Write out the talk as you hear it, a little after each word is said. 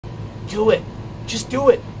do it. Just do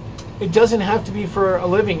it. It doesn't have to be for a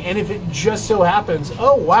living. And if it just so happens,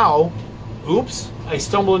 oh wow, oops, I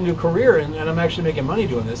stumbled into a career and I'm actually making money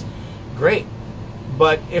doing this, great.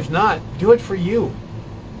 But if not, do it for you.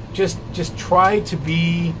 Just try to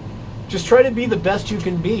be the best you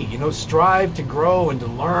can be. You know, strive to grow and to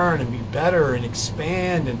learn and be better and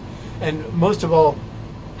expand and most of all,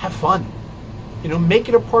 have fun. You know, make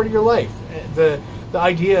it a part of your life. The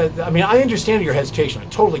idea, I mean, I understand your hesitation. I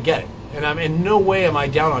totally get it. And I'm in no way am I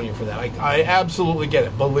down on you for that. I absolutely get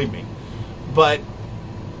it, believe me. But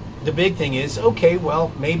the big thing is, okay,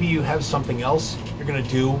 well, maybe you have something else you're going to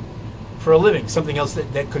do for a living, something else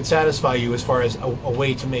that could satisfy you as far as a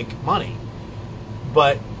way to make money.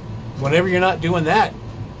 But whenever you're not doing that,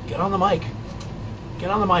 get on the mic. Get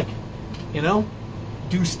on the mic. You know,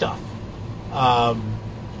 do stuff.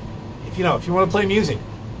 If you want to play music,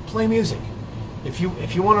 play music. If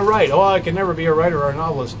you want to write, oh, I can never be a writer or a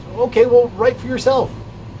novelist. Okay, well, write for yourself.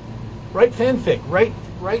 Write fanfic.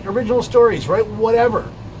 Write original stories. Write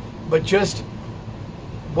whatever. But just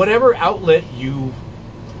whatever outlet you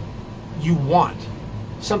want,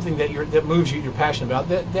 something that moves you, you're passionate about,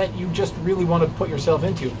 that you just really want to put yourself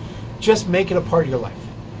into, just make it a part of your life.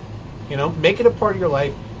 You know, make it a part of your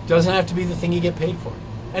life. Doesn't have to be the thing you get paid for.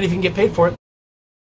 And if you can get paid for it,